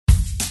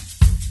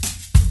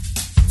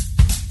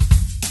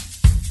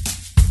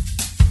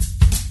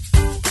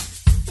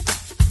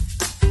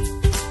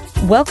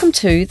Welcome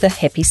to the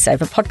Happy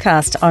Saver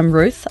podcast. I'm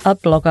Ruth, a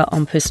blogger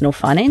on personal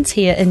finance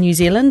here in New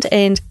Zealand,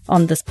 and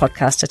on this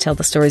podcast I tell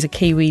the stories of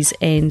Kiwis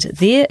and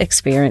their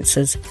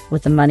experiences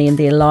with the money in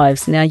their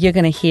lives. Now you're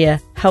going to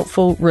hear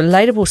helpful,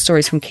 relatable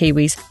stories from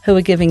Kiwis who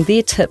are giving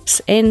their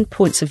tips and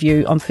points of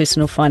view on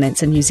personal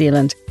finance in New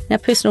Zealand. Now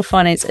personal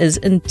finance is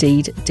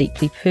indeed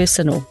deeply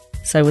personal.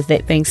 So with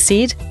that being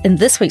said, in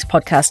this week's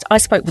podcast I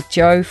spoke with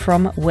Jo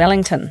from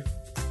Wellington.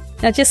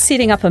 Now, just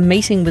setting up a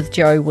meeting with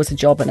Jo was a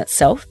job in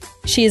itself.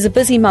 She is a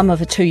busy mum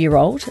of a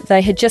 2-year-old. They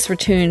had just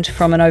returned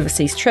from an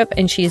overseas trip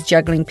and she is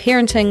juggling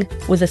parenting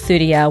with a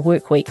 30-hour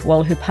work week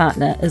while her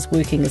partner is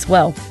working as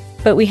well.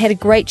 But we had a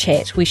great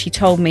chat where she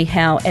told me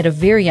how at a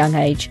very young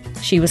age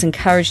she was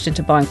encouraged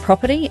into buying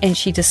property, and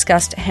she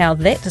discussed how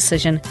that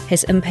decision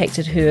has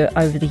impacted her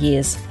over the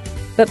years.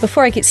 But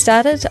before I get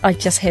started, I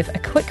just have a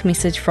quick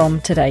message from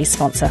today's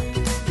sponsor.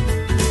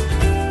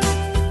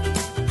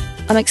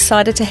 I'm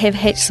excited to have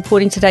Hatch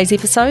supporting today's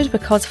episode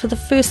because for the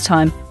first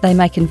time they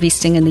make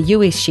investing in the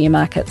US share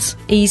markets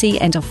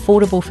easy and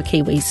affordable for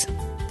Kiwis.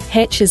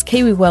 Hatch is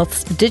Kiwi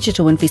Wealth's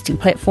digital investing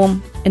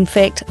platform. In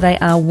fact, they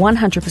are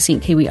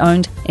 100% Kiwi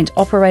owned and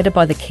operated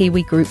by the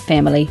Kiwi Group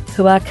family,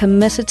 who are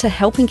committed to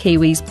helping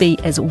Kiwis be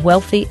as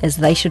wealthy as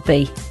they should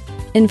be.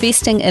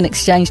 Investing in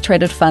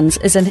exchange-traded funds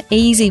is an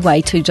easy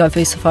way to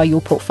diversify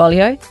your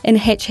portfolio, and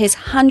Hatch has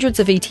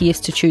hundreds of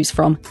ETFs to choose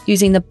from,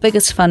 using the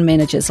biggest fund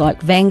managers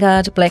like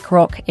Vanguard,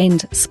 BlackRock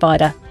and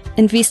Spider.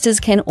 Investors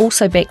can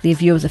also back their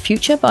view of the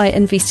future by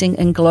investing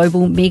in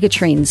global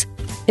megatrends.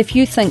 If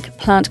you think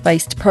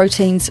plant-based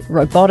proteins,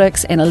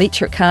 robotics and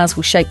electric cars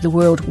will shape the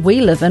world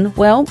we live in,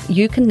 well,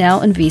 you can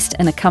now invest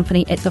in a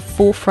company at the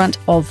forefront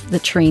of the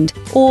trend,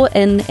 or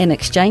in an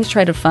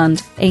exchange-traded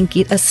fund and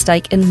get a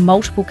stake in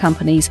multiple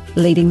companies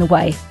leading the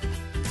way.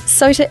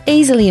 So to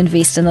easily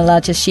invest in the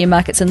largest share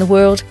markets in the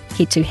world,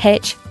 head to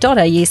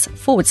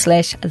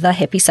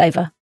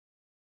hatch.as/thehappysaver.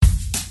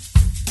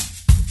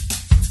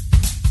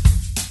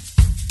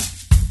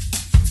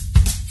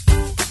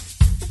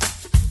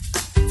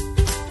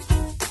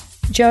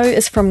 Jo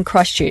is from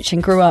Christchurch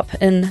and grew up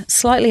in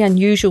slightly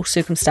unusual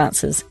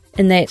circumstances,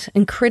 in that,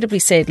 incredibly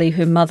sadly,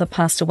 her mother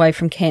passed away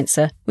from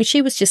cancer when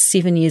she was just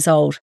 7 years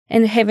old,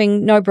 and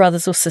having no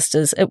brothers or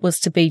sisters, it was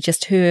to be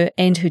just her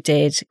and her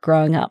dad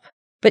growing up.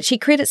 But she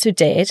credits her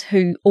dad,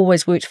 who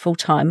always worked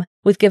full-time,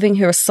 with giving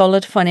her a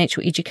solid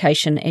financial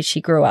education as she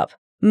grew up,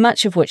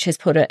 much of which has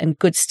put her in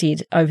good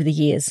stead over the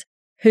years.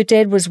 Her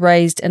dad was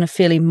raised in a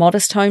fairly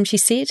modest home, she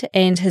said,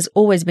 and has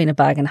always been a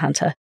bargain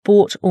hunter,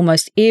 bought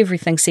almost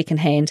everything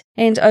second-hand,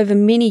 and over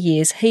many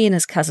years he and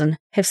his cousin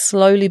have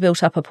slowly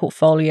built up a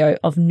portfolio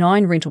of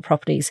 9 rental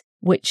properties,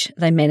 which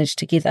they managed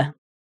together.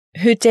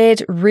 Her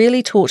dad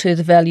really taught her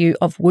the value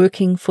of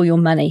working for your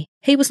money.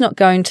 He was not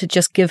going to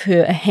just give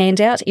her a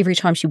handout every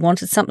time she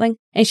wanted something,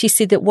 and she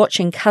said that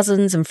watching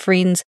cousins and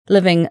friends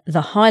living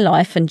the high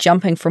life and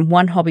jumping from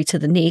one hobby to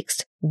the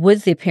next,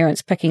 with their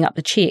parents picking up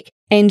the cheque,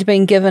 and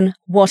being given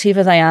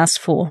whatever they asked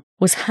for,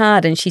 was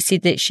hard, and she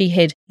said that she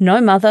had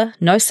no mother,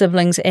 no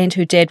siblings, and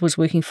her dad was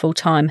working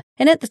full-time,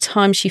 and at the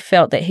time she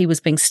felt that he was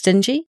being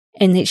stingy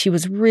and that she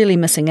was really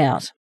missing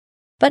out.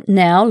 But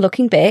now,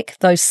 looking back,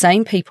 those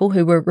same people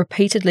who were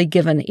repeatedly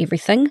given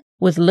everything,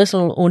 with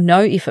little or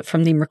no effort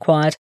from them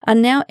required, are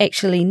now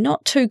actually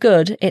not too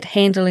good at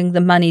handling the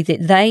money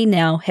that they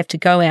now have to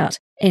go out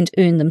and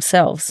earn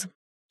themselves.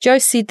 Jo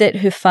said that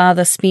her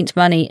father spent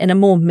money in a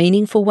more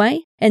meaningful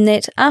way, and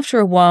that after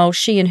a while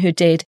she and her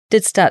dad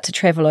did start to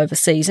travel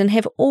overseas and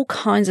have all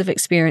kinds of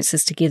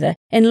experiences together,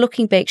 and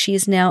looking back she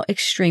is now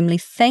extremely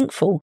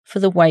thankful for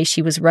the way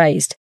she was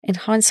raised, and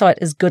hindsight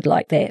is good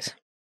like that.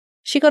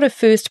 She got her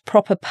first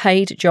proper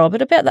paid job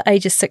at about the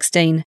age of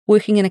 16,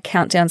 working in a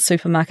Countdown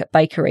supermarket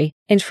bakery,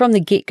 and from the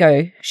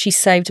get-go she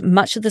saved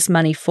much of this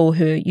money for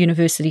her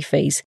university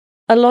fees.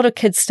 A lot of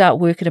kids start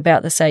work at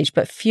about this age,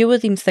 but few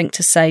of them think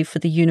to save for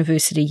the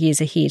university years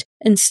ahead,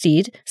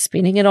 instead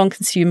spending it on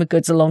consumer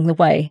goods along the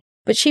way.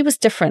 But she was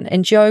different,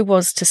 and Jo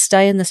was to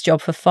stay in this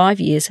job for 5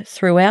 years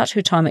throughout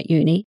her time at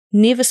uni,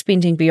 never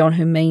spending beyond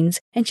her means,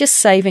 and just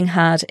saving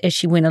hard as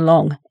she went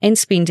along, and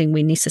spending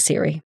when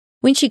necessary.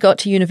 When she got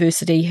to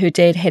university, her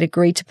dad had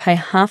agreed to pay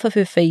half of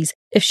her fees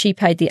if she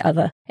paid the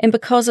other, and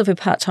because of her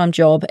part-time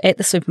job at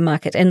the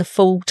supermarket and the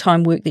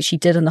full-time work that she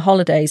did in the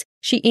holidays,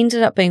 she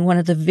ended up being one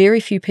of the very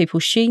few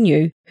people she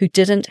knew who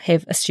didn't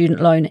have a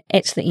student loan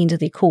at the end of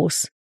their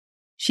course.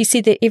 She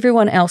said that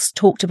everyone else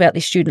talked about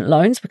their student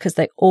loans because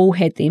they all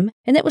had them,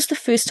 and that was the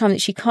first time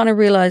that she kind of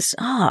realised,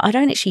 I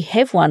don't actually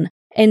have one,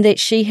 and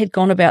that she had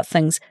gone about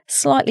things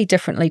slightly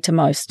differently to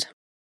most.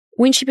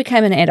 When she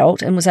became an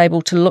adult and was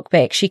able to look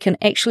back, she can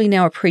actually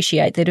now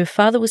appreciate that her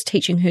father was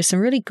teaching her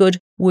some really good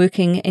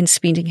working and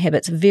spending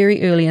habits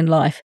very early in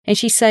life, and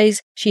she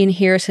says she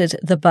inherited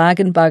the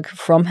bargain bug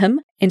from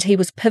him, and he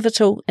was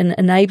pivotal in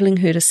enabling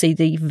her to see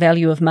the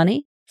value of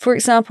money. For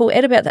example,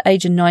 at about the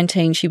age of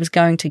 19, she was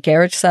going to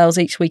garage sales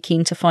each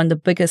weekend to find the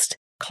biggest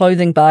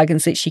clothing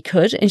bargains that she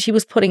could, and she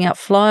was putting out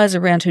flyers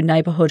around her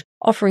neighbourhood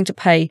offering to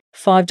pay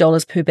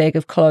 $5 per bag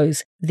of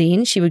clothes.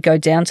 Then she would go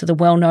down to the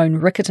well-known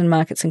Riccarton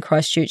markets in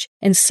Christchurch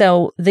and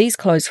sell these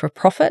clothes for a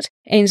profit,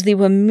 and there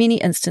were many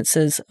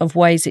instances of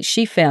ways that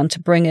she found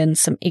to bring in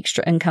some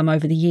extra income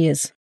over the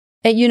years.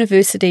 At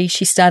university,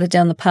 she started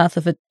down the path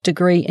of a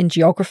degree in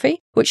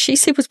geography, which she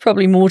said was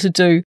probably more to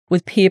do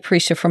with peer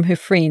pressure from her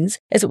friends,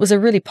 as it was a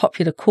really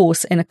popular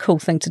course and a cool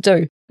thing to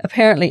do.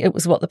 Apparently, it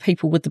was what the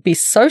people with the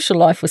best social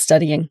life were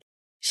studying.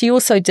 She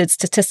also did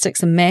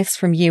statistics and maths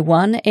from year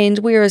one, and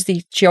whereas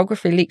the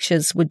geography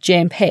lectures were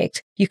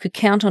jam-packed, you could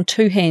count on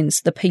two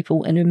hands the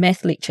people in her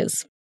math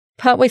lectures.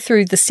 Partway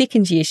through the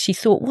second year, she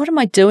thought, what am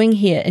I doing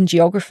here in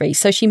geography?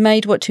 So she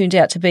made what turned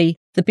out to be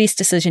the best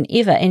decision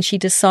ever, and she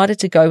decided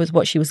to go with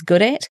what she was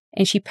good at,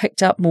 and she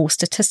picked up more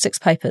statistics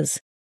papers.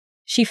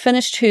 She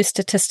finished her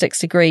statistics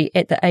degree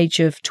at the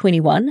age of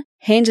 21,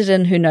 handed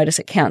in her notice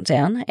at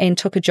Countdown, and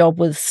took a job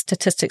with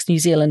Statistics New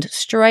Zealand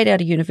straight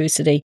out of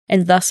university,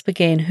 and thus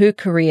began her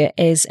career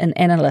as an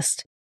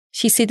analyst.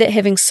 She said that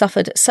having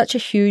suffered such a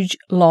huge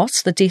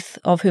loss, the death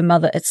of her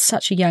mother at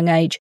such a young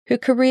age, her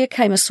career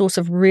came a source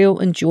of real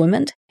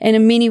enjoyment, and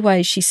in many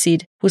ways, she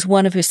said, was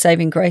one of her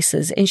saving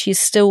graces, and she is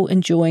still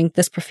enjoying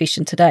this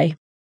profession today.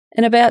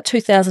 In about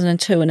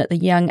 2002, and at the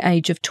young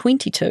age of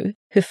 22,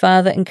 her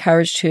father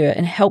encouraged her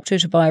and helped her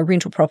to buy a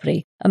rental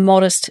property, a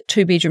modest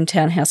two-bedroom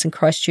townhouse in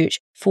Christchurch,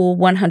 for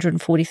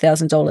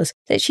 $140,000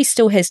 that she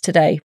still has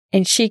today,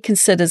 and she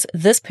considers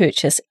this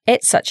purchase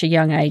at such a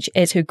young age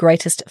as her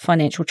greatest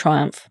financial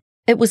triumph.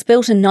 It was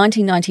built in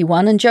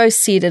 1991, and Jo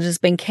said it has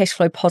been cash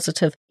flow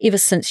positive ever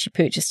since she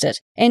purchased it,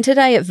 and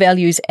today it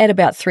values at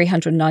about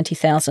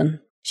 $390,000.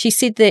 She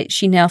said that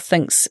she now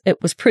thinks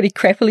it was pretty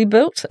crappily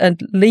built, a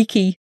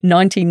leaky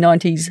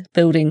 1990s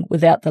building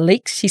without the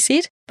leaks, she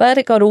said, but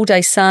it got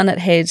all-day sun, it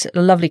had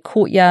a lovely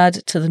courtyard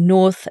to the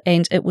north,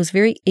 and it was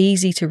very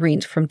easy to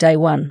rent from day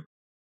one.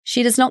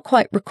 She does not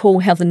quite recall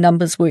how the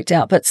numbers worked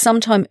out, but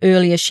sometime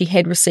earlier she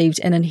had received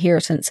an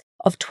inheritance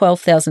of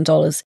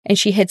 $12,000, and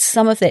she had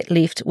some of that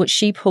left, which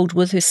she pulled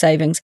with her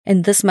savings,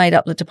 and this made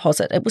up the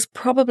deposit. It was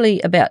probably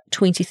about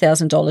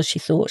 $20,000, she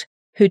thought.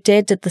 Her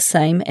dad did the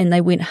same, and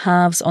they went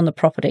halves on the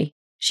property.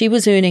 She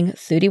was earning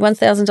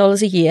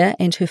 $31,000 a year,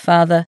 and her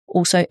father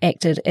also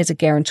acted as a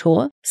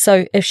guarantor,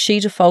 so if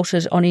she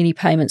defaulted on any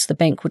payments, the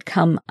bank would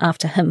come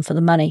after him for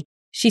the money.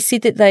 She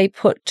said that they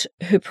put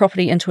her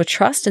property into a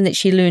trust and that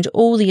she learned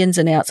all the ins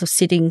and outs of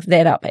setting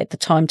that up at the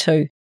time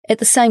too. At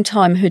the same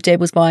time, her dad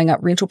was buying up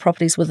rental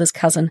properties with his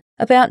cousin,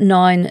 about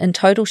 9 in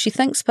total, she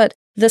thinks, but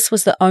this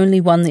was the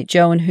only one that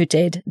Jo and her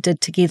dad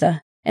did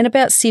together. And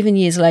about 7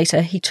 years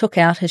later, he took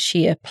out his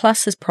share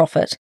plus his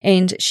profit,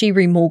 and she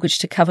remortgaged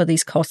to cover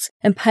these costs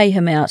and pay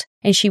him out,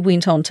 and she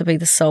went on to be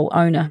the sole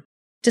owner.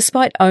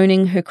 Despite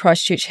owning her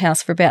Christchurch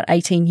house for about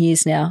 18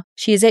 years now,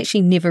 she has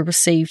actually never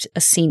received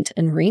a cent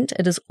in rent.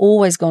 It has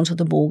always gone to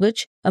the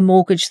mortgage, a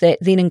mortgage that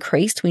then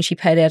increased when she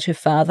paid out her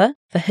father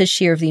for his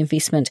share of the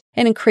investment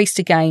and increased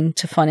again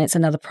to finance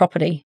another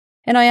property.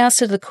 And I asked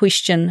her the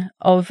question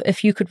of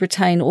if you could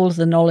retain all of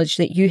the knowledge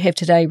that you have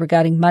today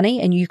regarding money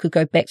and you could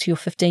go back to your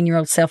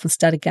 15-year-old self and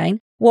start again,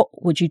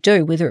 what would you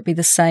do, whether it be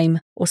the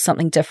same or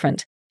something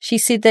different? She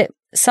said that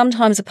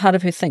sometimes a part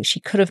of her thinks she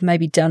could have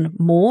maybe done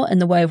more in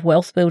the way of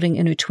wealth building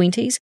in her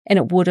 20s, and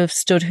it would have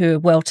stood her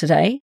well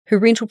today. Her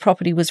rental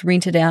property was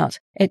rented out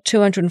at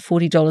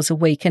 $240 a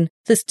week, and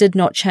this did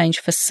not change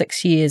for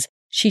 6 years.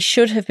 She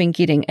should have been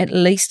getting at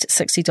least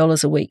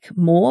 $60 a week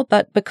more,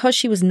 but because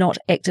she was not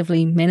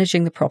actively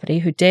managing the property,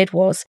 her dad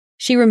was,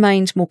 she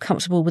remained more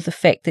comfortable with the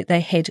fact that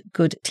they had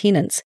good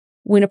tenants.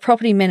 When a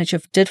property manager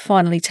did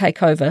finally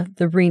take over,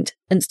 the rent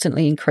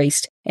instantly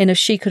increased, and if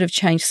she could have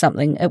changed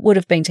something, it would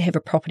have been to have a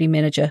property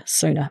manager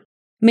sooner.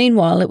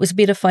 Meanwhile, it was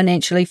better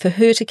financially for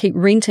her to keep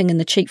renting in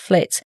the cheap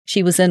flats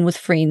she was in with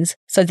friends,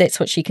 so that's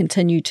what she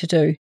continued to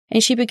do.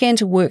 And she began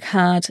to work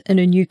hard in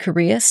her new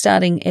career,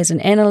 starting as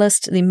an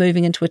analyst, then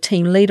moving into a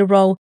team leader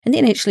role, and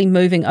then actually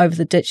moving over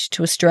the ditch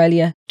to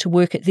Australia to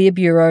work at their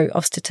Bureau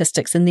of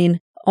Statistics, and then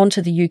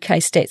onto the UK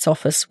Stats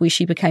Office, where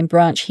she became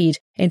branch head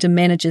and a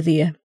manager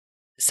there.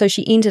 So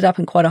she ended up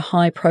in quite a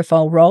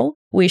high-profile role,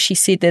 where she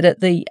said that at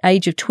the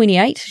age of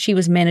 28, she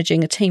was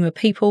managing a team of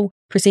people,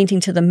 presenting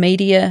to the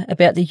media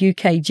about the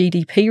UK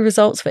GDP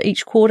results for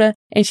each quarter,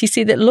 and she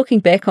said that looking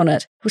back on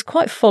it was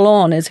quite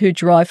full-on as her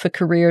drive for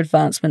career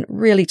advancement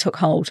really took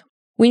hold.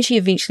 When she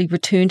eventually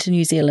returned to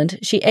New Zealand,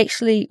 she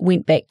actually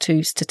went back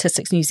to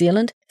Statistics New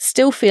Zealand,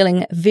 still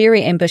feeling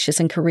very ambitious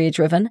and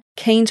career-driven,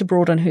 keen to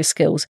broaden her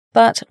skills.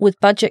 But with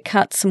budget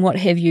cuts and what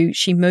have you,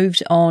 she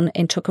moved on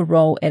and took a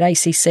role at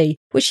ACC,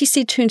 which she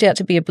said turned out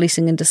to be a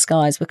blessing in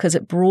disguise because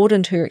it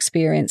broadened her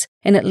experience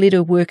and it let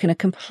her work in a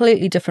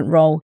completely different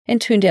role and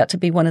turned out to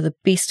be one of the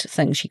best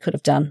things she could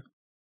have done.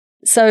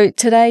 So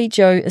today,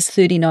 Jo is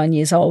 39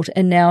 years old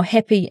and now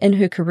happy in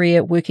her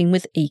career working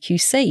with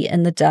EQC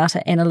in the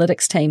data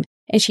analytics team,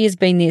 and she has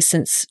been there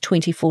since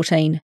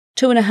 2014.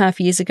 2.5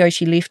 years ago,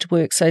 she left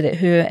work so that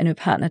her and her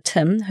partner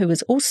Tim, who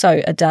is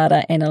also a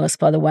data analyst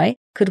by the way,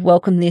 could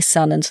welcome their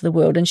son into the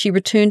world, and she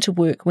returned to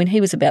work when he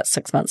was about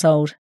 6 months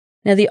old.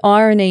 Now, the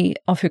irony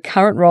of her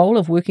current role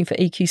of working for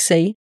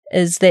EQC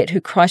is that her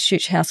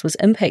Christchurch house was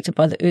impacted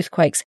by the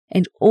earthquakes,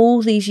 and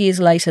all these years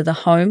later the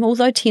home,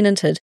 although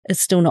tenanted, is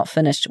still not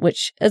finished,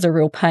 which is a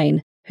real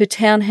pain. Her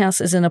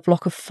townhouse is in a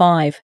block of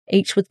 5,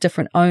 each with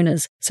different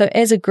owners, so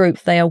as a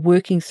group they are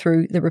working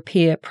through the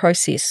repair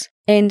process.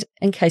 And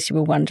in case you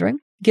were wondering,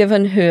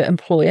 given her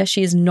employer,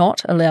 she is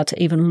not allowed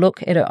to even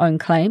look at her own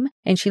claim,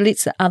 and she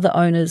lets the other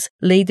owners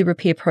lead the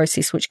repair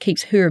process, which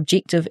keeps her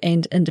objective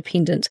and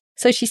independent.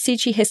 So she said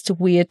she has to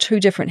wear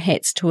 2 different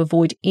hats to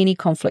avoid any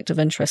conflict of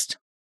interest.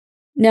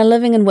 Now,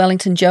 living in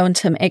Wellington, Jo and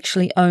Tim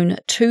actually own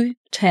 2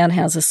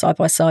 townhouses side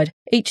by side.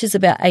 Each is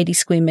about 80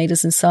 square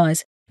metres in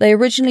size. They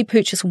originally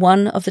purchased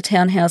one of the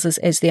townhouses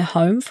as their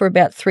home for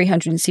about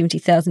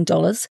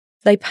 $370,000.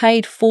 They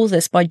paid for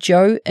this by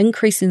Jo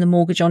increasing the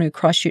mortgage on her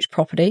Christchurch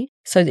property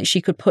so that she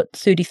could put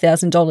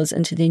 $30,000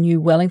 into their new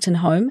Wellington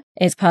home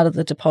as part of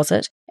the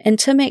deposit. And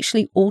Tim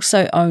actually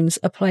also owns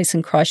a place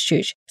in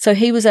Christchurch, so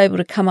he was able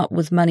to come up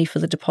with money for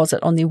the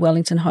deposit on their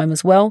Wellington home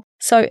as well.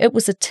 So it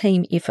was a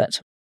team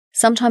effort.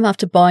 Sometime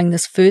after buying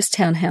this first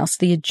townhouse,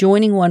 the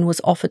adjoining one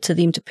was offered to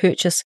them to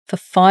purchase for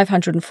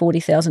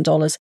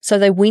 $540,000. So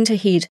they went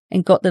ahead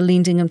and got the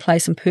lending in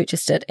place and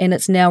purchased it, and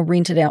it's now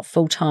rented out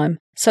full time.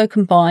 So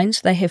combined,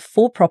 they have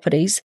 4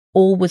 properties,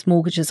 all with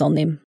mortgages on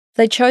them.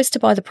 They chose to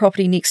buy the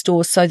property next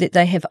door so that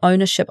they have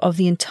ownership of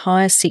the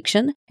entire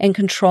section and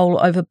control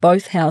over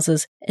both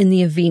houses in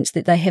the event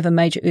that they have a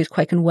major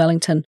earthquake in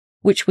Wellington,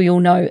 which we all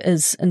know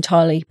is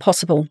entirely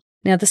possible.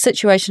 Now, the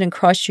situation in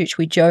Christchurch,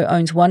 where Jo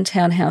owns one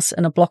townhouse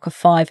in a block of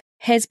 5,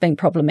 has been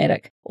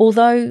problematic.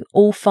 Although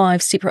all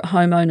 5 separate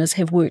homeowners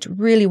have worked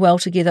really well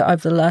together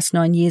over the last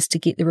 9 years to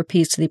get the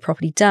repairs to their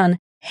property done,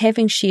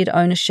 having shared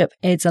ownership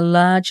adds a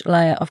large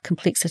layer of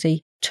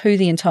complexity to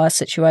the entire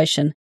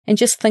situation. And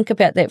just think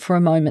about that for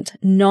a moment.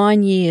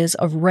 9 years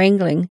of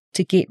wrangling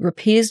to get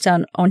repairs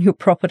done on your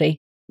property.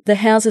 The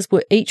houses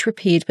were each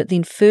repaired, but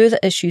then further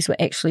issues were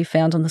actually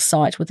found on the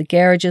site with the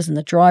garages and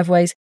the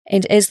driveways.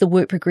 And as the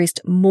work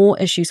progressed, more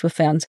issues were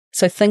found.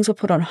 So things were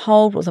put on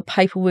hold while the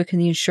paperwork and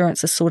the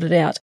insurance are sorted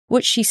out,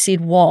 which she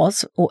said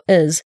was, or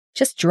is,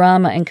 just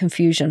drama and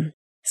confusion.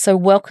 So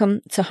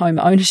welcome to home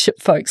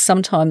ownership, folks.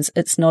 Sometimes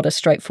it's not a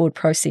straightforward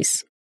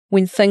process.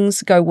 When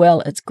things go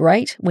well, it's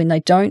great. When they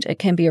don't, it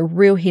can be a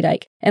real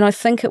headache. And I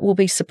think it will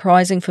be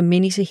surprising for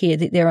many to hear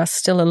that there are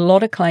still a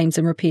lot of claims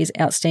and repairs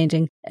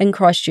outstanding in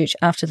Christchurch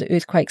after the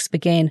earthquakes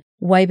began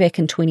way back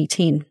in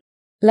 2010.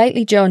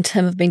 Lately, Jo and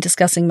Tim have been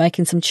discussing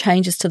making some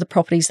changes to the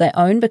properties they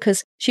own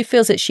because she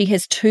feels that she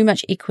has too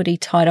much equity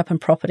tied up in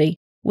property.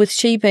 With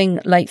she being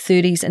late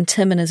 30s and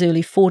Tim in his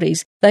early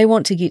 40s, they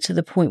want to get to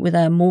the point where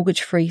they are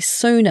mortgage-free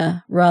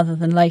sooner rather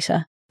than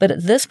later. But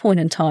at this point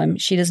in time,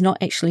 she does not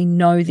actually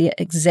know their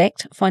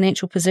exact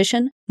financial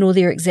position nor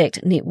their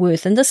exact net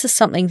worth, and this is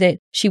something that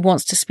she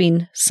wants to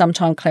spend some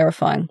time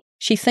clarifying.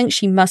 She thinks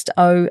she must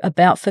owe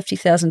about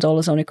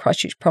 $50,000 on her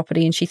Christchurch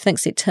property, and she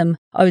thinks that Tim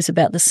owes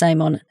about the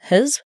same on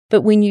his.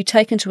 But when you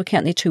take into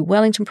account their 2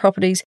 Wellington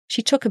properties,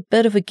 she took a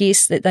bit of a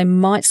guess that they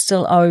might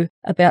still owe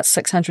about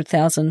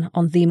 $600,000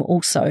 on them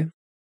also.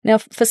 Now,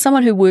 for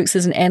someone who works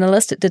as an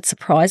analyst, it did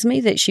surprise me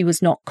that she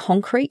was not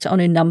concrete on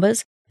her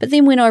numbers. But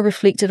then when I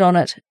reflected on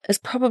it, it's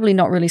probably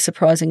not really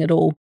surprising at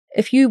all.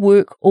 If you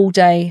work all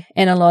day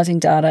analysing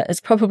data, it's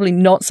probably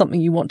not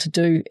something you want to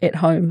do at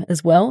home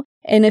as well.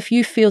 And if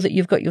you feel that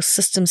you've got your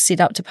system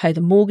set up to pay the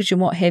mortgage and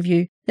what have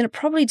you, then it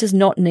probably does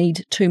not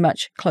need too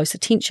much close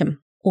attention.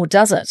 Or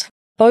does it?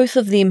 Both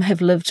of them have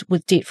lived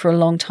with debt for a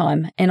long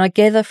time, and I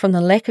gather from the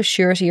lack of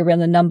surety around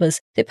the numbers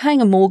that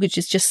paying a mortgage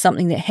is just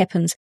something that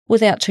happens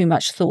without too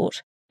much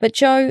thought. But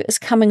Jo is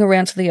coming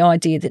around to the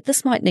idea that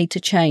this might need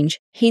to change,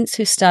 hence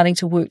her starting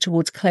to work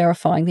towards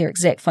clarifying their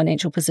exact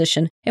financial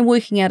position and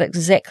working out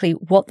exactly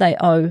what they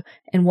owe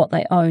and what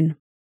they own.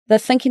 They're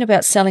thinking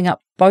about selling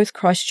up both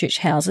Christchurch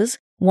houses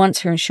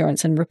once her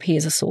insurance and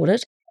repairs are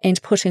sorted,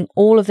 and putting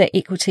all of that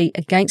equity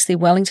against their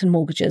Wellington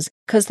mortgages,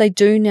 because they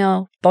do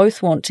now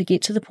both want to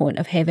get to the point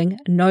of having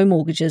no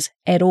mortgages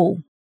at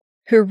all.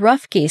 Her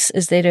rough guess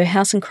is that her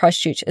house in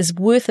Christchurch is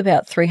worth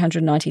about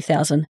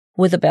 $390,000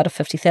 with about a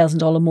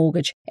 $50,000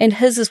 mortgage, and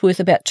his is worth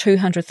about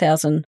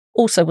 $200,000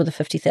 also with a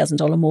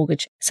 $50,000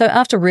 mortgage. So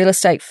after real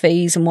estate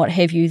fees and what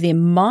have you, there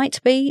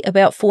might be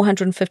about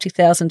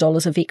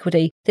 $450,000 of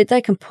equity that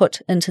they can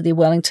put into their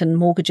Wellington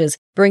mortgages,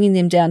 bringing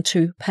them down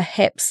to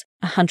perhaps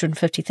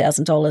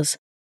 $150,000.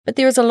 But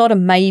there is a lot of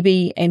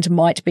maybe and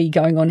might be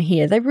going on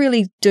here. They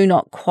really do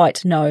not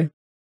quite know.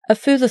 A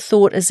further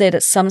thought is that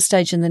at some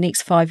stage in the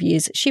next 5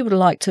 years, she would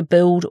like to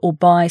build or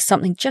buy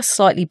something just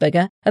slightly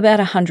bigger, about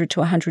 100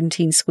 to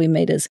 110 square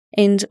metres.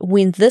 And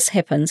when this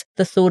happens,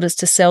 the thought is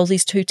to sell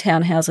these 2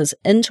 townhouses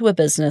into a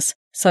business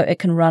so it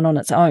can run on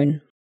its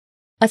own.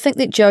 I think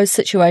that Jo's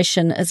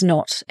situation is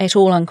not at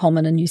all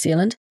uncommon in New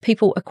Zealand.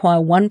 People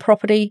acquire one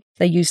property,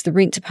 they use the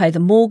rent to pay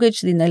the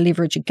mortgage, then they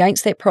leverage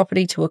against that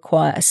property to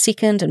acquire a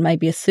second and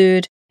maybe a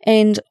third.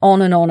 And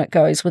on it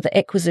goes, with the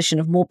acquisition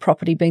of more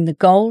property being the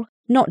goal,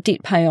 not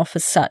debt payoff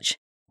as such.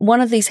 One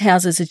of these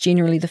houses is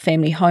generally the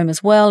family home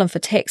as well, and for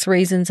tax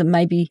reasons and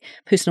maybe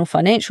personal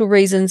financial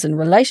reasons and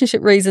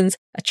relationship reasons,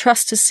 a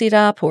trust is set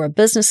up or a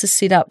business is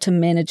set up to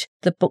manage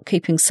the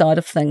bookkeeping side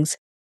of things.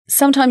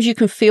 Sometimes you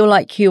can feel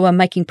like you are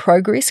making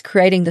progress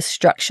creating the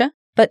structure,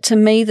 but to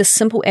me, the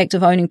simple act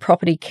of owning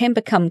property can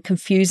become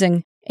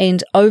confusing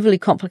and overly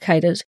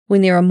complicated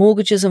when there are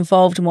mortgages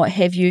involved and what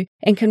have you,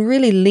 and can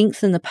really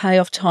lengthen the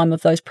payoff time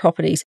of those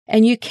properties,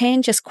 and you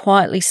can just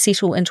quietly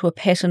settle into a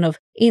pattern of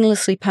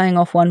endlessly paying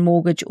off one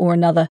mortgage or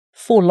another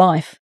for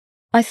life.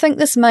 I think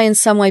this may in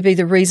some way be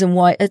the reason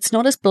why it's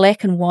not as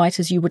black and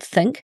white as you would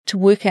think to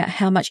work out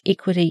how much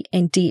equity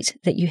and debt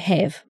that you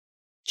have.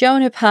 Jo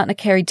and her partner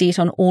carry debt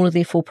on all of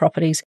their 4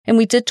 properties, and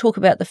we did talk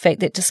about the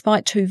fact that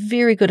despite 2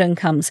 very good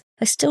incomes,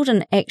 they still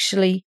didn't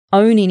actually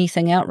own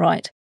anything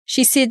outright.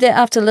 She said that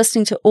after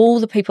listening to all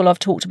the people I've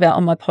talked about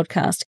on my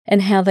podcast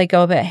and how they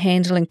go about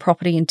handling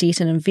property and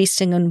debt and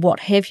investing and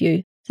what have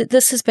you, that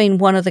this has been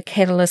one of the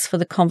catalysts for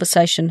the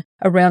conversation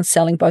around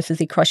selling both of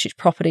their Christchurch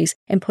properties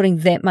and putting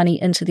that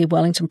money into their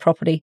Wellington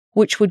property,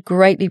 which would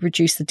greatly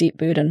reduce the debt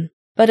burden.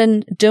 But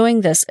in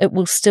doing this, it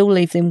will still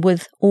leave them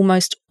with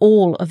almost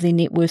all of their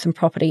net worth and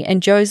property,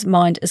 and Jo's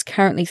mind is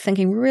currently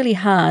thinking really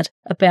hard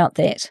about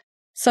that.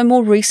 So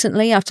more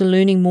recently, after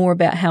learning more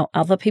about how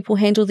other people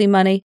handle their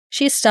money,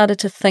 she has started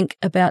to think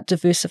about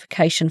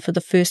diversification for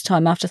the first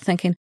time after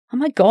thinking, oh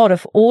my God,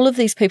 if all of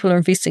these people are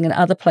investing in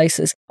other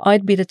places,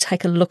 I'd better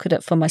take a look at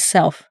it for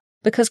myself.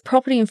 Because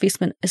property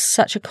investment is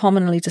such a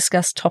commonly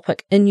discussed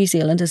topic in New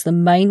Zealand as the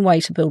main way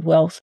to build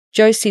wealth,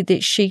 Jo said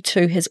that she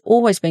too has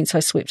always been so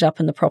swept up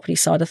in the property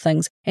side of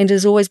things and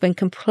has always been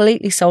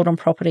completely sold on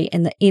property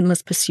and the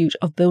endless pursuit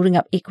of building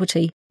up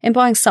equity and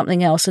buying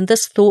something else, and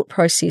this thought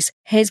process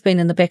has been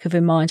in the back of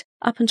her mind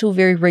up until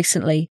very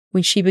recently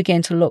when she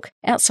began to look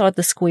outside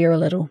the square a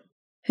little.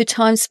 Her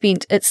time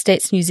spent at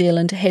Stats New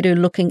Zealand had her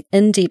looking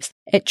in depth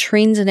at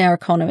trends in our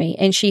economy,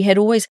 and she had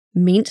always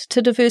meant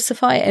to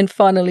diversify, and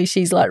finally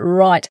she's like,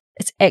 right,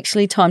 it's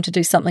actually time to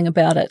do something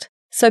about it.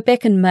 So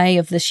back in May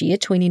of this year,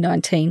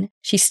 2019,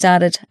 she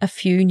started a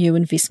few new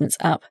investments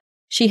up.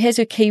 She has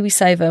her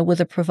KiwiSaver with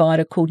a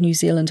provider called New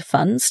Zealand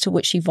Funds, to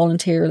which she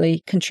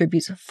voluntarily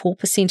contributes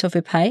 4% of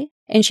her pay,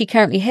 and she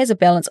currently has a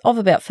balance of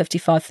about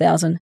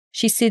 $55,000.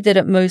 She said that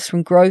it moves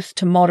from growth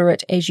to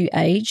moderate as you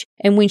age,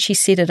 and when she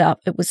set it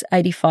up, it was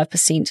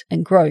 85%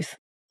 in growth.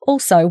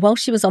 Also, while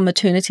she was on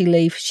maternity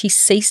leave, she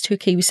ceased her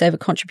KiwiSaver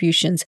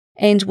contributions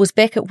and was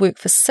back at work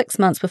for 6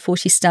 months before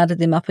she started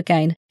them up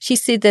again. She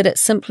said that it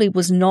simply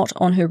was not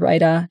on her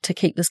radar to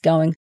keep this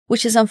going,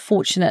 which is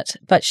unfortunate,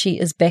 but she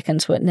is back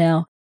into it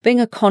now. Being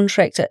a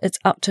contractor, it's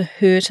up to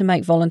her to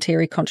make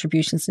voluntary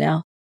contributions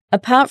now.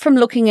 Apart from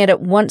looking at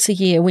it once a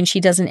year when she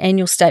does an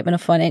annual statement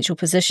of financial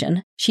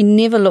position, she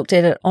never looked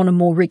at it on a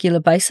more regular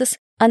basis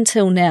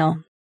until now.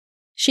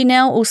 She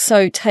now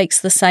also takes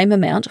the same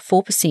amount,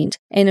 4%,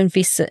 and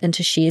invests it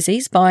into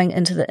Sharesies, buying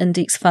into the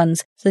index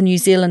funds, the New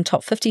Zealand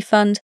Top 50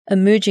 Fund,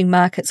 Emerging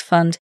Markets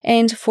Fund,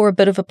 and for a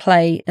bit of a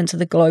play into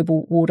the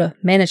Global Water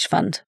Managed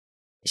Fund.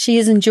 She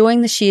is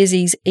enjoying the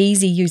Sharesies'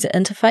 easy user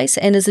interface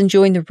and is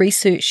enjoying the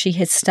research she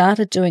has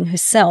started doing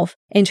herself,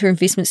 and her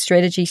investment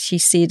strategy, she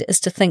said, is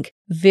to think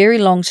very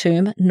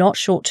long-term, not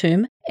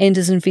short-term, and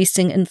is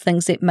investing in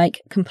things that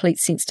make complete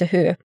sense to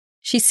her.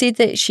 She said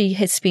that she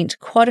has spent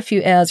quite a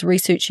few hours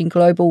researching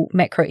global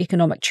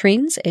macroeconomic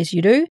trends, as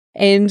you do,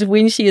 and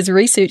when she is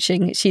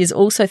researching, she is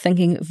also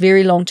thinking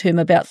very long-term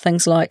about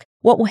things like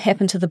what will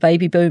happen to the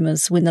baby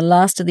boomers when the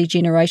last of their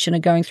generation are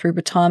going through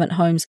retirement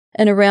homes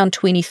in around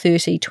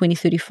 2030,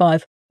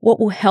 2035. What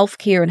will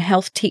healthcare and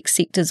health tech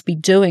sectors be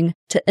doing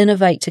to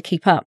innovate to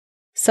keep up?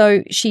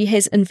 So she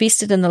has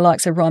invested in the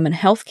likes of Ryman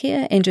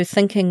Healthcare, and her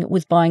thinking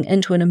with buying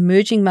into an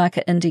emerging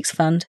market index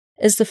fund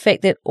is the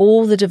fact that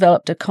all the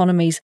developed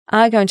economies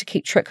are going to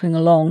keep trickling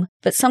along,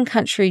 but some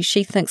countries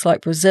she thinks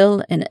like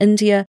Brazil and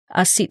India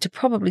are set to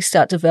probably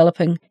start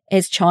developing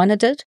as China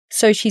did,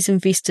 so she's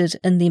invested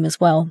in them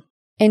as well.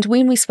 And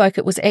when we spoke,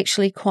 it was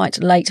actually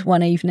quite late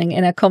one evening,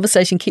 and our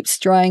conversation kept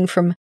straying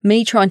from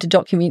me trying to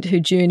document her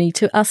journey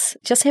to us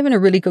just having a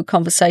really good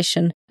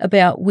conversation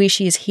about where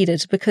she is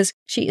headed, because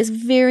she is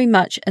very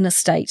much in a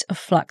state of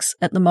flux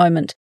at the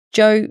moment.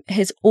 Jo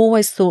has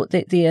always thought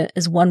that there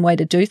is one way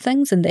to do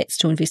things, and that's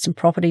to invest in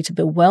property to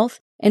build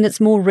wealth. And it's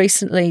more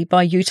recently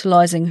by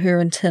utilising her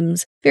and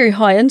Tim's very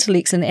high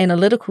intellects and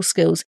analytical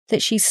skills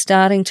that she's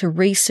starting to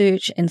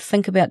research and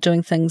think about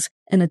doing things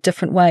in a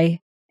different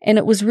way. And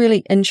it was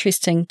really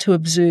interesting to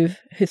observe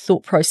her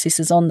thought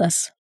processes on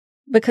this.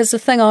 Because the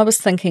thing I was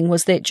thinking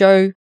was that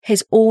Jo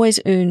has always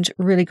earned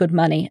really good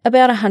money,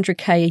 about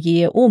 $100K a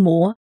year or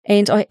more,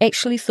 and I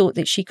actually thought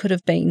that she could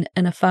have been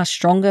in a far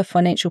stronger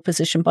financial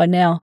position by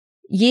now.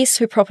 Yes,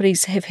 her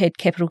properties have had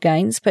capital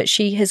gains, but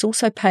she has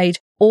also paid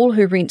all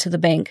her rent to the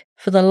bank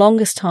for the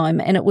longest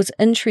time, and it was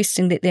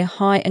interesting that their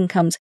high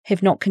incomes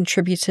have not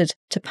contributed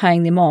to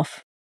paying them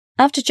off.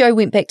 After Jo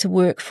went back to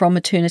work from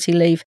maternity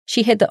leave,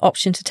 she had the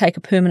option to take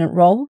a permanent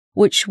role,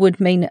 which would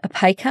mean a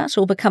pay cut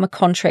or become a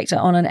contractor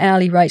on an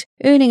hourly rate,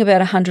 earning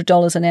about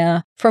 $100 an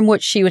hour, from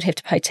which she would have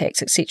to pay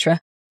tax,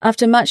 etc.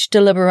 After much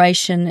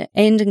deliberation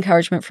and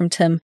encouragement from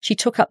Tim, she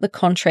took up the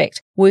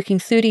contract, working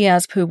 30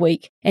 hours per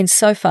week, and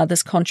so far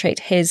this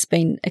contract has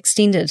been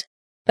extended.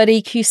 But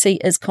EQC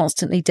is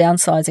constantly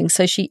downsizing,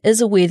 so she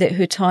is aware that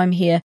her time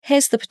here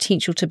has the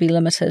potential to be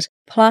limited.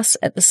 Plus,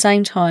 at the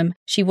same time,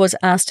 she was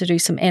asked to do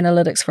some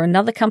analytics for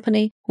another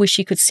company where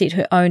she could set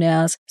her own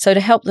hours, so to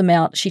help them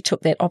out, she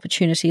took that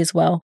opportunity as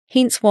well.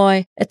 Hence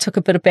why it took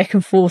a bit of back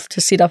and forth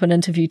to set up an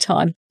interview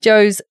time.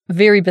 Jo's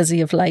very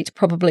busy of late,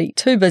 probably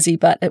too busy,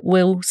 but it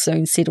will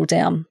soon settle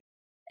down.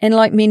 And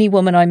like many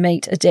women I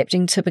meet,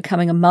 adapting to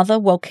becoming a mother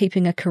while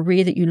keeping a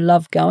career that you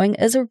love going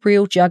is a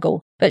real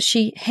juggle. But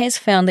she has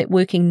found that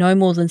working no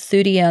more than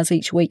 30 hours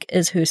each week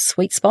is her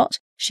sweet spot.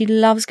 She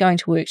loves going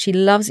to work, she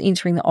loves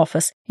entering the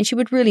office, and she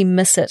would really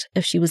miss it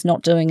if she was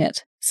not doing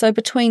it. So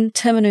between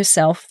Tim and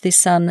herself, their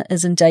son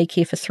is in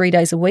daycare for 3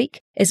 days a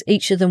week, as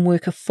each of them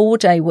work a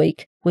 4-day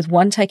week, with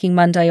one taking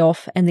Monday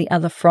off and the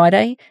other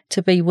Friday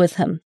to be with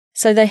him.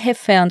 So they have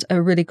found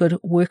a really good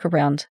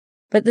workaround.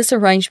 But this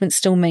arrangement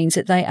still means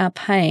that they are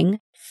paying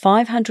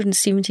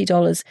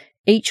 $570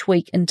 each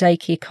week in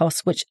daycare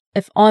costs, which,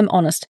 if I'm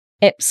honest,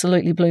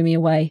 absolutely blew me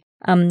away.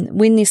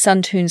 When their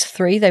son turns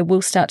 3, they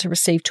will start to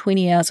receive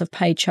 20 hours of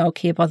paid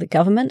childcare by the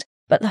government,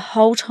 but the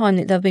whole time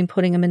that they've been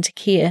putting him into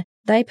care,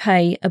 they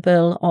pay a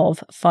bill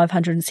of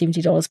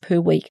 $570 per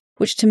week,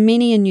 which to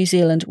many in New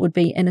Zealand would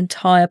be an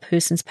entire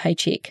person's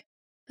paycheck.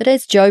 But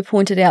as Jo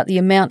pointed out, the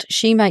amount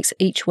she makes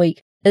each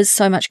week is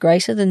so much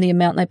greater than the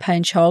amount they pay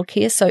in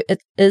childcare, so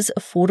it is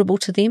affordable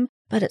to them,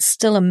 but it's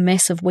still a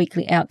massive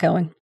weekly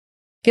outgoing.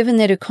 Given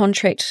that her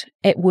contract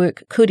at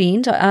work could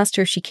end, I asked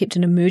her if she kept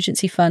an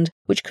emergency fund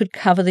which could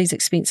cover these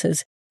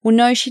expenses. Well,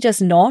 no, she does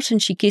not,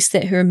 and she guessed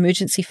that her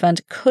emergency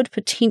fund could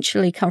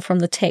potentially come from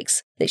the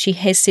tax that she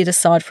has set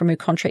aside from her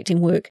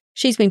contracting work.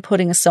 She's been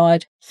putting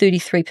aside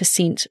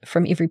 33%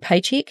 from every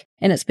paycheck,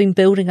 and it's been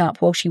building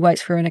up while she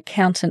waits for an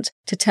accountant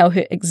to tell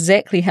her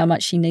exactly how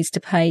much she needs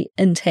to pay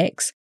in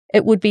tax.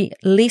 It would be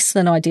less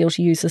than ideal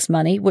to use this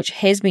money, which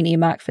has been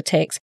earmarked for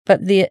tax,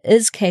 but there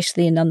is cash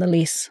there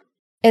nonetheless.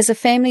 As a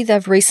family,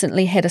 they've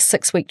recently had a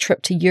 6-week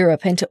trip to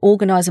Europe, and to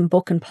organise and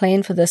book and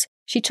plan for this,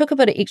 she took a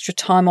bit of extra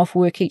time off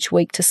work each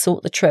week to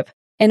sort the trip.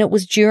 And it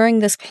was during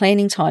this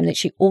planning time that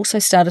she also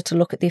started to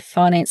look at their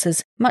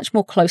finances much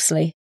more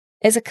closely.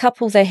 As a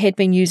couple, they had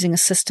been using a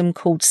system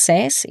called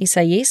SAS,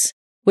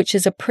 which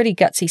is a pretty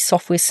gutsy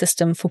software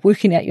system for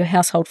working out your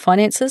household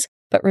finances.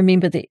 But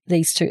remember that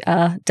these two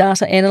are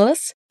data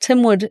analysts.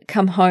 Tim would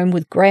come home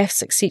with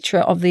graphs, etc.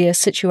 of their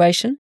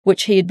situation,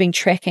 which he had been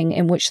tracking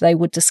and which they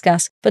would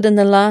discuss. But in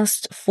the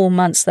last 4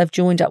 months, they've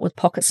joined up with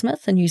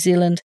Pocketsmith, a New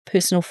Zealand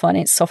personal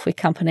finance software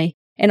company.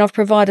 And I've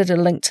provided a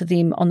link to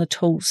them on the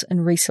tools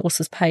and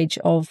resources page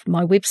of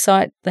my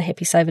website,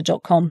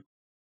 thehappysaver.com.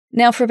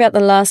 Now, for about the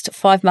last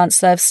 5 months,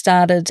 they've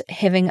started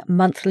having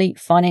monthly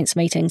finance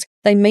meetings.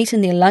 They meet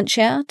in their lunch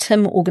hour.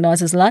 Tim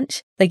organises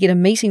lunch. They get a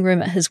meeting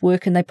room at his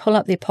work and they pull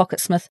up their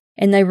Pocketsmith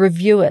and they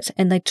review it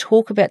and they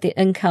talk about their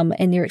income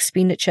and their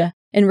expenditure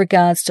in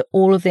regards to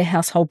all of their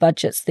household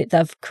budgets that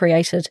they've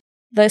created.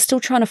 They're still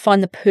trying to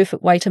find the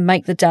perfect way to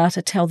make the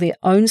data tell their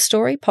own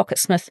story.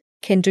 Pocketsmith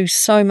can do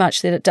so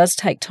much that it does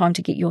take time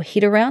to get your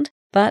head around.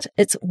 But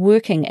it's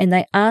working and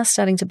they are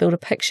starting to build a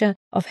picture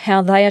of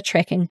how they are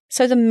tracking,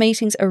 so the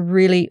meetings are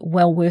really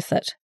well worth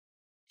it.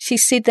 She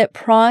said that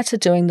prior to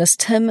doing this,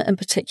 Tim in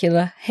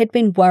particular had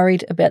been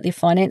worried about their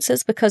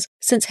finances because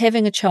since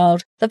having a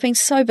child, they've been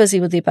so busy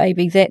with their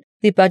baby that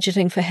their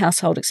budgeting for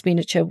household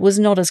expenditure was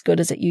not as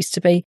good as it used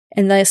to be,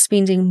 and they are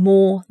spending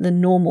more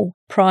than normal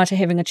prior to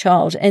having a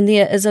child, and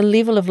there is a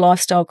level of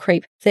lifestyle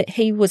creep that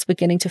he was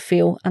beginning to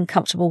feel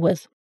uncomfortable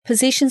with.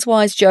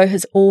 Possessions-wise, Jo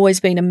has always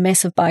been a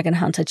massive bargain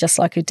hunter, just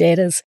like her dad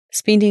is,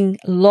 spending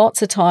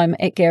lots of time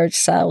at garage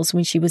sales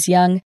when she was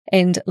young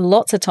and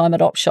lots of time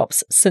at op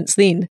shops since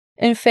then.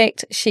 In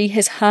fact, she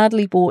has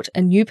hardly bought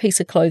a new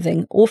piece of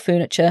clothing or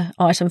furniture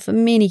item for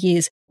many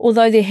years,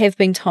 although there have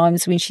been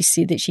times when she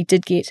said that she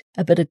did get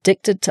a bit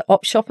addicted to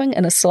op shopping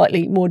in a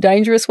slightly more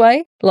dangerous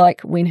way, like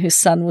when her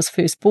son was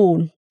first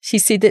born. She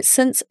said that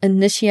since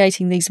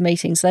initiating these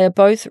meetings, they are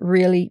both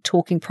really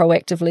talking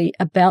proactively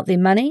about their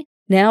money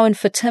now, and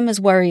for Tim, his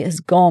worry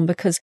is gone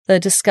because they're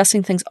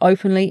discussing things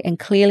openly and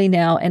clearly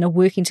now and are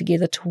working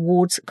together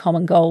towards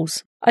common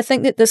goals. I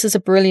think that this is a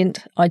brilliant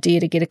idea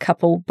to get a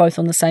couple both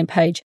on the same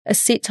page, a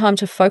set time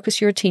to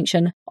focus your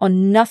attention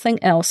on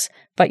nothing else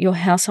but your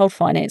household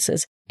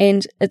finances,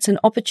 and it's an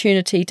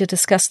opportunity to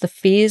discuss the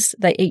fears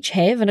they each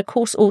have and of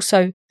course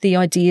also the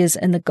ideas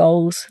and the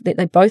goals that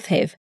they both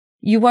have.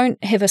 You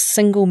won't have a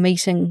single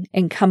meeting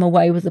and come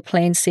away with the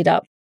plan set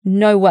up.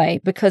 No way,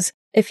 because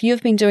if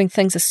you've been doing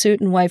things a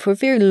certain way for a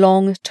very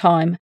long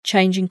time,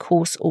 changing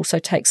course also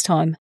takes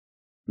time.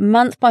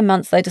 Month by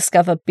month, they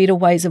discover better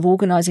ways of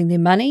organising their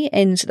money,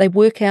 and they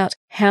work out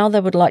how they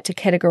would like to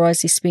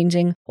categorise their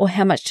spending, or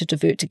how much to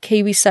divert to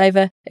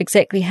KiwiSaver,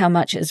 exactly how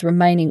much is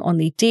remaining on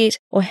their debt,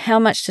 or how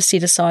much to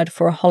set aside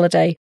for a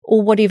holiday,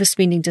 or whatever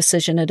spending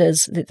decision it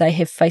is that they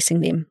have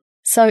facing them.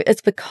 So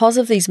it's because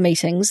of these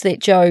meetings that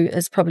Jo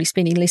is probably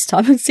spending less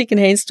time in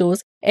secondhand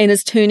stores and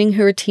is turning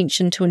her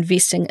attention to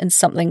investing in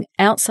something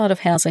outside of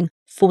housing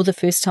for the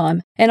first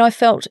time. And I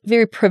felt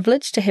very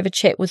privileged to have a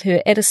chat with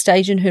her at a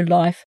stage in her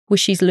life where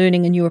she's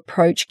learning a new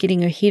approach,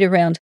 getting her head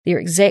around their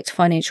exact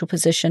financial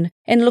position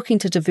and looking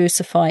to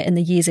diversify in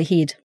the years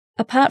ahead.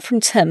 Apart from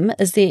Tim,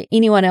 is there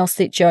anyone else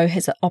that Jo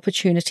has an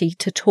opportunity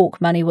to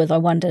talk money with, I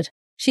wondered.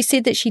 She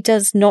said that she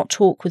does not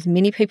talk with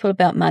many people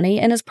about money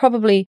and is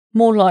probably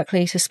more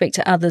likely to speak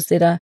to others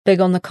that are big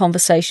on the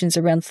conversations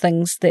around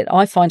things that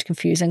I find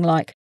confusing,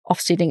 like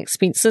offsetting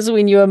expenses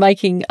when you are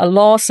making a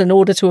loss in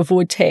order to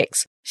avoid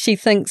tax. She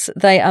thinks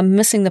they are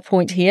missing the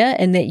point here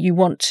and that you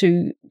want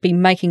to be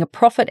making a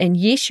profit, and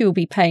yes, you will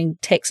be paying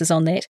taxes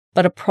on that,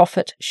 but a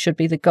profit should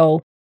be the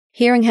goal.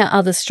 Hearing how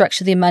others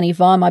structure their money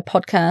via my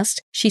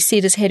podcast, she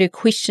said, has had her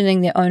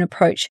questioning their own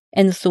approach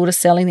and the thought of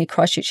selling their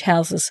Christchurch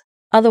houses.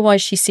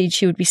 Otherwise, she said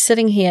she would be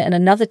sitting here in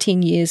another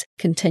 10 years,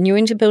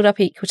 continuing to build up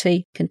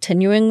equity,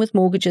 continuing with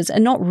mortgages,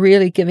 and not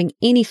really giving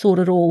any thought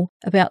at all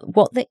about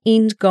what the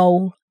end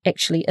goal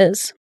actually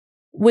is.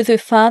 With her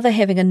father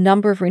having a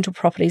number of rental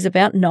properties,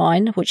 about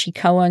 9, which he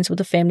co-owns with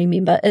a family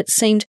member, it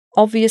seemed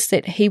obvious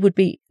that he would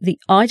be the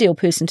ideal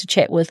person to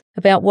chat with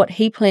about what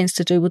he plans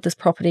to do with this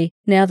property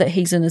now that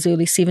he's in his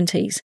early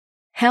 70s.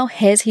 How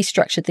has he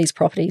structured these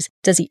properties?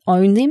 Does he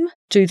own them?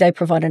 Do they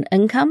provide an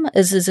income?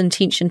 Is his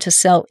intention to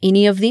sell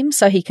any of them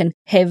so he can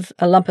have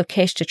a lump of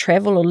cash to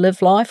travel or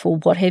live life or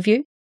what have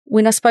you?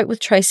 When I spoke with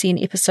Tracy in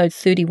episode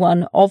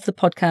 31 of the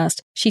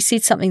podcast, she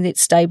said something that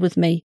stayed with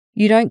me.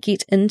 You don't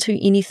get into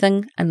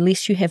anything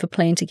unless you have a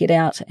plan to get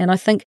out. And I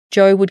think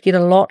Jo would get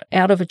a lot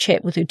out of a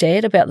chat with her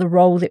dad about the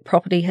role that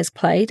property has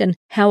played and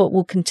how it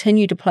will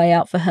continue to play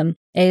out for him,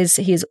 as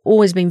he has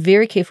always been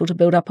very careful to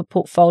build up a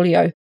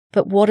portfolio.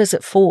 But what is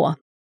it for?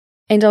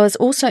 And I was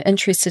also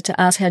interested to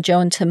ask how Jo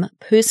and Tim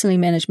personally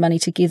manage money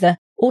together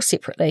or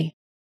separately.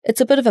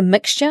 It's a bit of a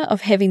mixture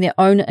of having their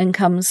own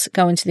incomes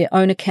go into their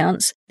own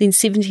accounts, then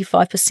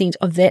 75%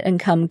 of that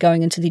income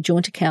going into their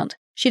joint account.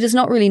 She does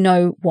not really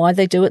know why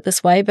they do it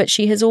this way, but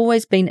she has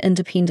always been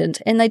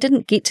independent, and they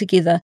didn't get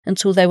together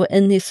until they were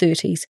in their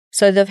 30s,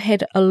 so they've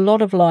had a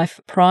lot of life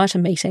prior to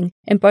meeting,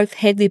 and both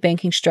had their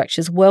banking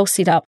structures well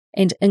set up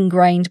and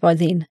ingrained by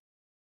then.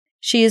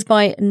 She is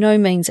by no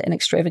means an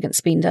extravagant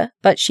spender,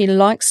 but she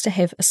likes to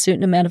have a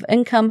certain amount of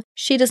income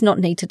she does not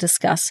need to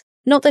discuss.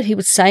 Not that he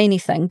would say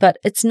anything, but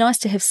it's nice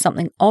to have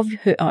something of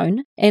her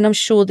own, and I'm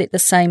sure that the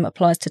same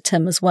applies to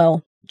Tim as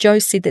well. Jo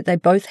said that they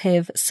both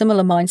have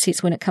similar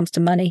mindsets when it comes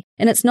to money,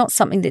 and it's not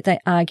something that they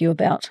argue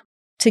about.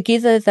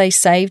 Together, they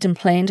saved and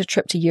planned a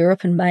trip to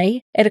Europe in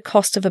May at a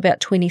cost of about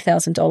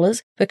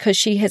 $20,000 because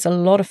she has a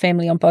lot of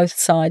family on both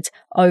sides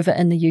over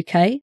in the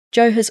UK.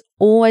 Jo has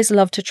always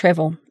loved to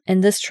travel,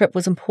 and this trip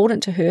was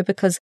important to her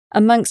because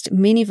amongst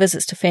many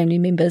visits to family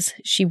members,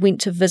 she went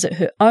to visit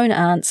her own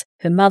aunts,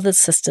 her mother's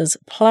sisters,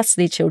 plus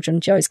their children,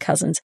 Jo's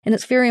cousins, and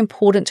it's very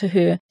important to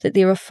her that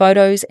there are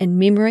photos and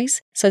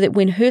memories so that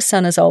when her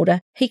son is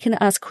older, he can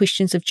ask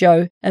questions of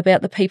Jo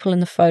about the people in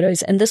the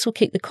photos, and this will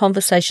keep the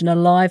conversation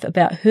alive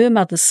about her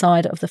mother's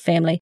side of the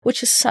family,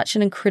 which is such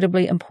an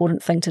incredibly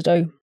important thing to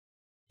do.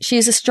 She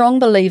is a strong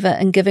believer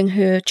in giving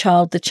her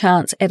child the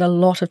chance at a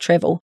lot of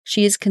travel.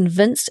 She is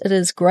convinced it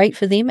is great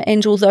for them,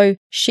 and although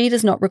she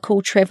does not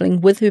recall travelling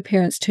with her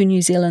parents to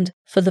New Zealand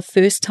for the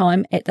first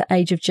time at the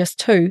age of just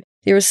 2,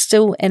 there is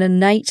still an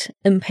innate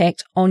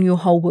impact on your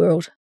whole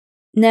world.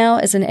 Now,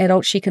 as an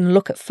adult, she can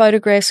look at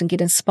photographs and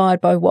get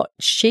inspired by what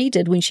she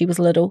did when she was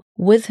little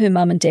with her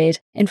mum and dad,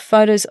 and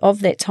photos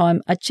of that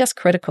time are just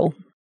critical.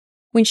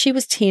 When she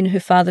was 10, her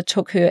father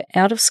took her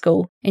out of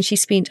school and she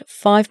spent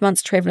 5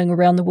 months travelling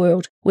around the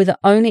world, where the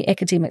only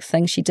academic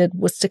thing she did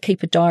was to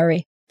keep a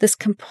diary. This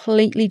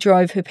completely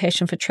drove her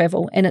passion for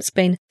travel, and it's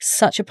been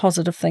such a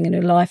positive thing in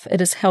her life. It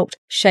has helped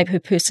shape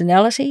her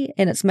personality,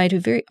 and it's made her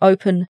very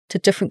open to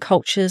different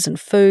cultures and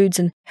foods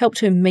and helped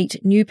her meet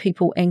new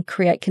people and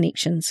create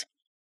connections.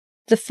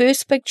 The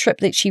first big trip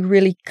that she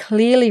really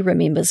clearly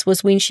remembers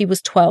was when she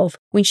was 12,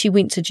 when she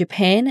went to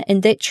Japan,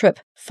 and that trip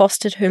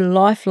fostered her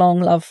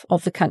lifelong love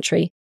of the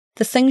country.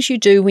 The things you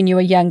do when you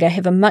are younger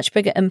have a much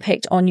bigger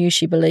impact on you,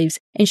 she believes,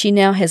 and she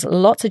now has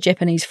lots of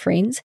Japanese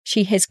friends.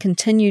 She has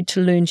continued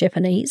to learn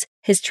Japanese,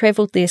 has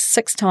travelled there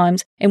 6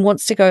 times, and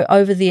wants to go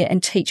over there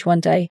and teach one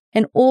day.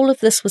 And all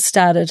of this was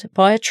started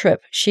by a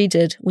trip she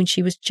did when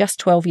she was just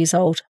 12 years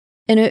old.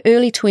 In her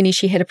early 20s,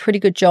 she had a pretty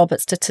good job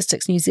at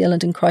Statistics New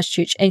Zealand in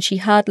Christchurch, and she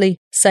hardly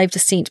saved a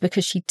cent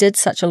because she did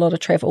such a lot of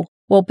travel.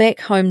 While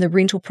back home, the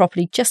rental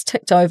property just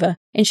ticked over,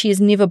 and she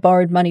has never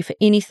borrowed money for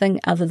anything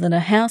other than a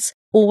house,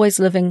 always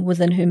living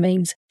within her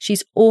means.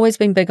 She's always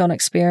been big on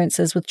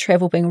experiences, with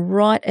travel being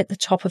right at the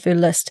top of her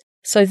list.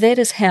 So that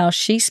is how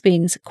she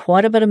spends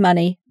quite a bit of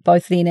money,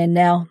 both then and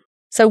now.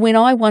 So when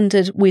I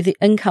wondered where the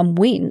income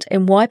went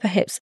and why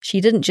perhaps she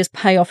didn't just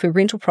pay off her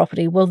rental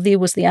property, well, there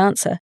was the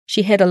answer.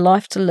 She had a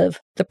life to live.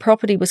 The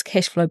property was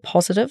cash flow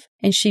positive,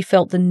 and she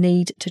felt the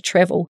need to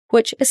travel,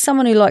 which, as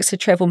someone who likes to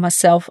travel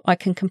myself, I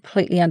can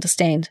completely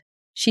understand.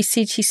 She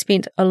said she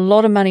spent a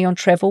lot of money on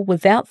travel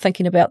without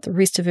thinking about the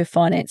rest of her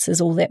finances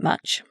all that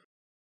much.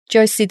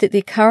 Jo said that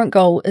their current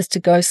goal is to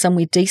go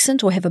somewhere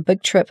decent or have a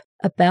big trip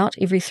about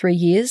every 3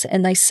 years,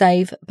 and they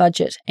save,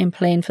 budget, and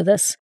plan for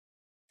this.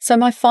 So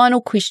my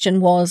final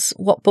question was,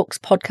 what books,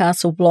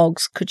 podcasts, or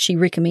blogs could she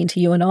recommend to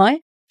you and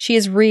I? She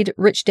has read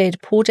Rich Dad,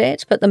 Poor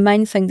Dad, but the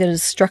main thing that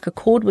has struck a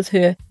chord with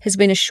her has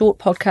been a short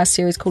podcast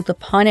series called The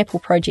Pineapple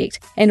Project,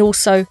 and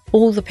also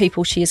all the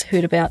people she has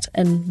heard about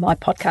in my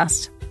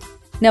podcast.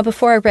 Now,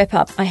 before I wrap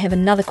up, I have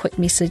another quick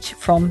message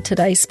from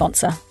today's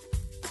sponsor.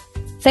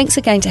 Thanks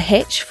again to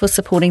Hatch for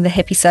supporting The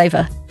Happy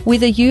Saver.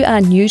 Whether you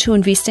are new to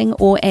investing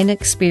or an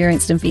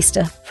experienced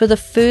investor, for the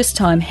first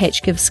time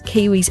Hatch gives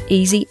Kiwis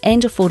easy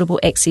and affordable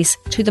access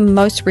to the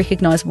most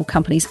recognisable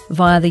companies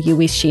via the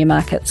US share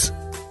markets.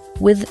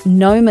 With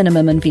no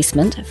minimum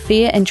investment,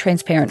 fair and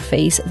transparent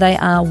fees, they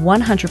are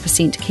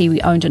 100%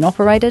 Kiwi owned and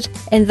operated,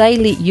 and they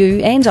let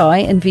you and I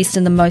invest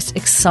in the most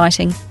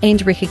exciting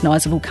and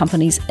recognisable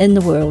companies in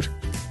the world.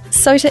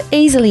 So to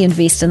easily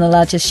invest in the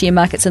largest share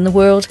markets in the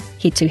world,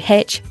 head to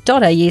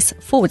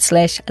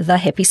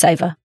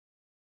hatch.as/thehappysaver.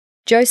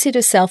 Jo said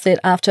herself that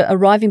after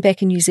arriving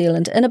back in New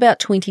Zealand in about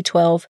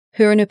 2012,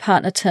 her and her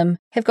partner Tim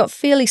have got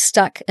fairly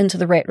stuck into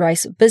the rat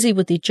race, busy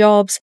with their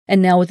jobs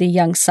and now with their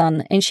young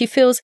son, and she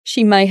feels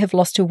she may have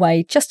lost her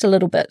way just a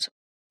little bit.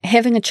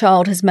 Having a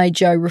child has made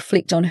Jo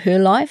reflect on her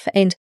life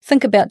and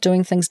think about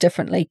doing things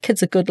differently.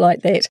 Kids are good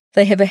like that.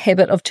 They have a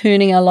habit of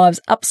turning our lives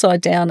upside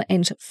down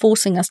and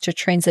forcing us to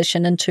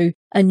transition into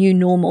a new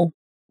normal.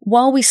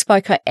 While we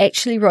spoke, I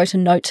actually wrote a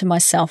note to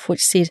myself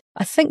which said,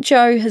 I think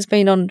Jo has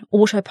been on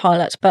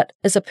autopilot, but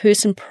is a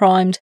person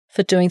primed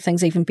for doing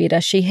things even better.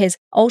 She has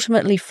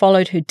ultimately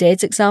followed her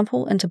dad's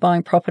example into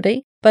buying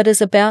property, but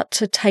is about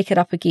to take it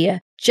up a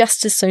gear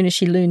just as soon as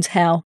she learns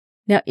how.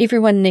 Now,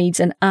 everyone needs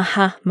an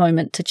aha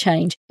moment to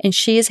change, and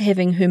she is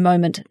having her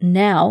moment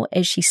now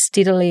as she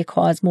steadily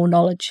acquires more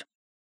knowledge.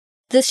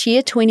 This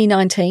year,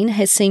 2019,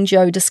 has seen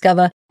Jo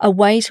discover a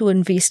way to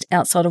invest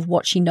outside of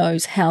what she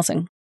knows,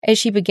 housing. As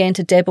she began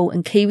to dabble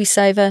in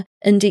KiwiSaver,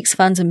 index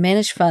funds and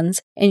managed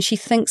funds, and she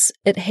thinks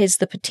it has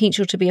the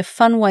potential to be a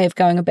fun way of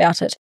going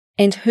about it,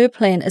 and her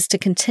plan is to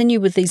continue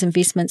with these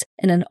investments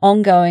in an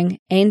ongoing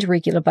and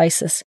regular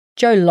basis.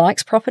 Jo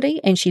likes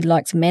property and she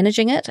likes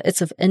managing it.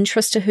 It's of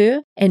interest to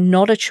her and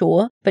not a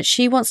chore, but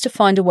she wants to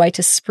find a way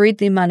to spread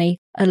their money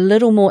a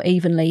little more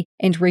evenly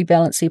and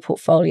rebalance their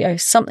portfolio,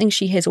 something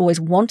she has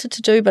always wanted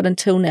to do but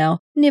until now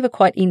never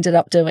quite ended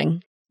up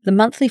doing. The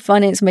monthly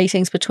finance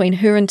meetings between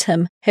her and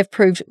Tim have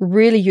proved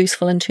really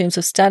useful in terms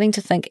of starting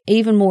to think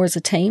even more as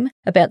a team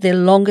about their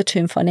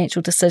longer-term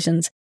financial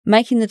decisions.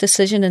 Making the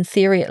decision, in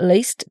theory at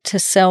least, to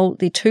sell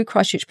their 2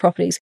 Christchurch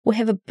properties will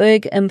have a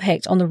big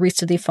impact on the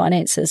rest of their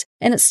finances.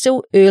 And it's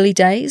still early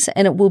days,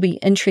 and it will be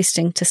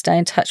interesting to stay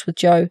in touch with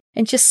Jo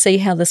and just see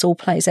how this all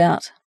plays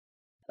out.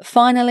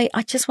 Finally,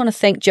 I just want to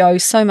thank Jo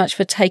so much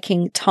for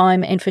taking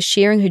time and for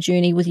sharing her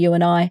journey with you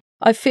and I.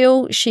 I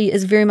feel she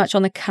is very much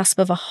on the cusp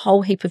of a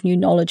whole heap of new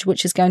knowledge,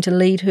 which is going to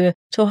lead her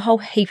to a whole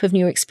heap of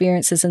new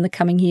experiences in the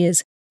coming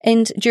years.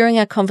 And during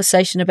our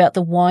conversation about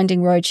the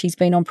winding road she's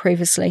been on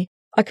previously,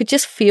 I could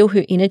just feel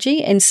her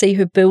energy and see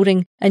her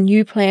building a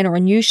new plan or a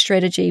new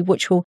strategy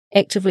which will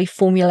actively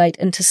formulate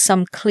into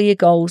some clear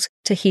goals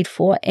to head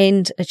for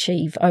and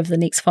achieve over the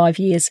next 5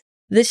 years.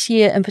 This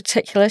year in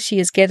particular, she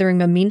is gathering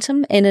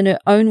momentum, and in her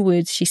own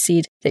words, she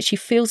said that she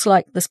feels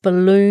like this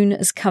balloon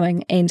is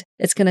coming and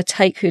it's going to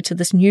take her to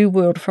this new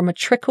world. From a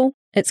trickle,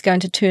 it's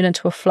going to turn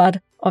into a flood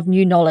of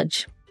new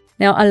knowledge.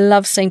 Now, I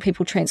love seeing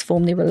people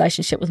transform their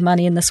relationship with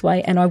money in this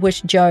way, and I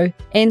wish Jo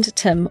and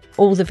Tim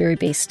all the very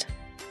best.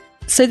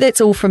 So that's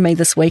all from me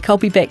this week. I'll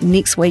be back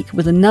next week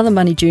with another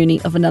money journey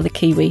of another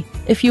Kiwi.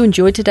 If you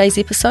enjoyed today's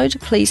episode,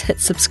 please hit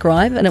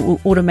subscribe and it will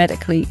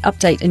automatically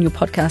update in your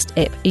podcast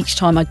app each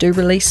time I do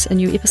release a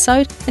new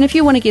episode. And if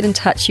you want to get in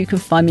touch, you can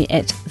find me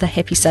at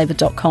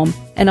thehappysaver.com.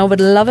 And I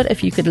would love it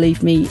if you could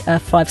leave me a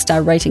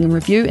 5-star rating and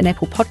review in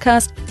Apple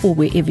Podcast or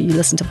wherever you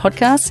listen to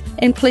podcasts.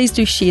 And please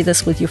do share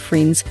this with your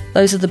friends.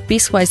 Those are the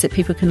best ways that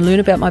people can learn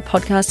about my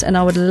podcast, and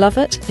I would love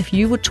it if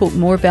you would talk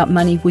more about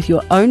money with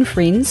your own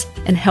friends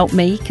and help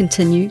me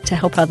continue to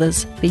help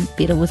others be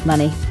better with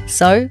money.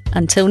 So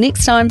until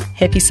next time,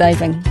 happy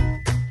saving.